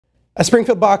A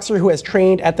Springfield boxer who has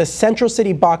trained at the Central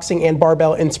City Boxing and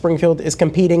Barbell in Springfield is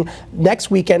competing next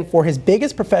weekend for his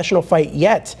biggest professional fight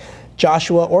yet.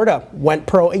 Joshua Orta went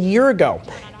pro a year ago.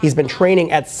 He's been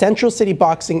training at Central City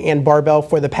Boxing and Barbell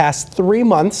for the past 3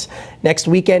 months. Next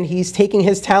weekend, he's taking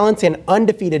his talents and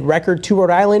undefeated record to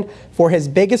Rhode Island for his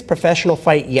biggest professional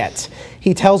fight yet.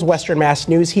 He tells Western Mass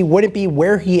News he wouldn't be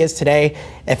where he is today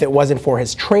if it wasn't for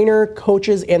his trainer,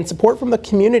 coaches, and support from the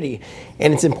community.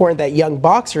 And it's important that young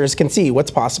boxers can see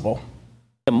what's possible.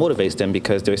 It motivates them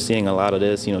because they're seeing a lot of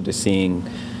this, they're seeing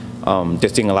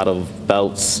a lot of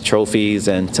belts, trophies,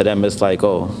 and to them it's like,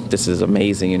 oh, this is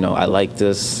amazing, I like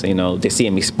this, they're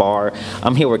seeing me spar.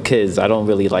 I'm here with kids. I don't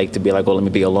really like to be like, oh, let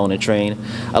me be alone and train.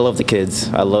 I love the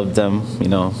kids. I love them,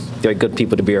 they're good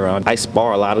people to be around. I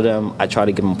spar a lot of them. I try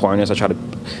to give them partners. I try to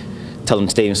tell them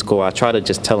to stay in school. I try to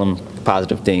just tell them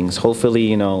positive things.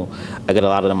 Hopefully, I get a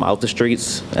lot of them out the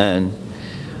streets and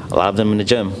a lot of them in the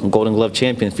gym. Golden Glove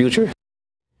champion future.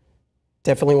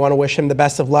 Definitely want to wish him the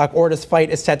best of luck. Orta's fight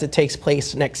is set to take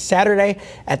place next Saturday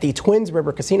at the Twins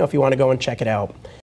River Casino if you want to go and check it out.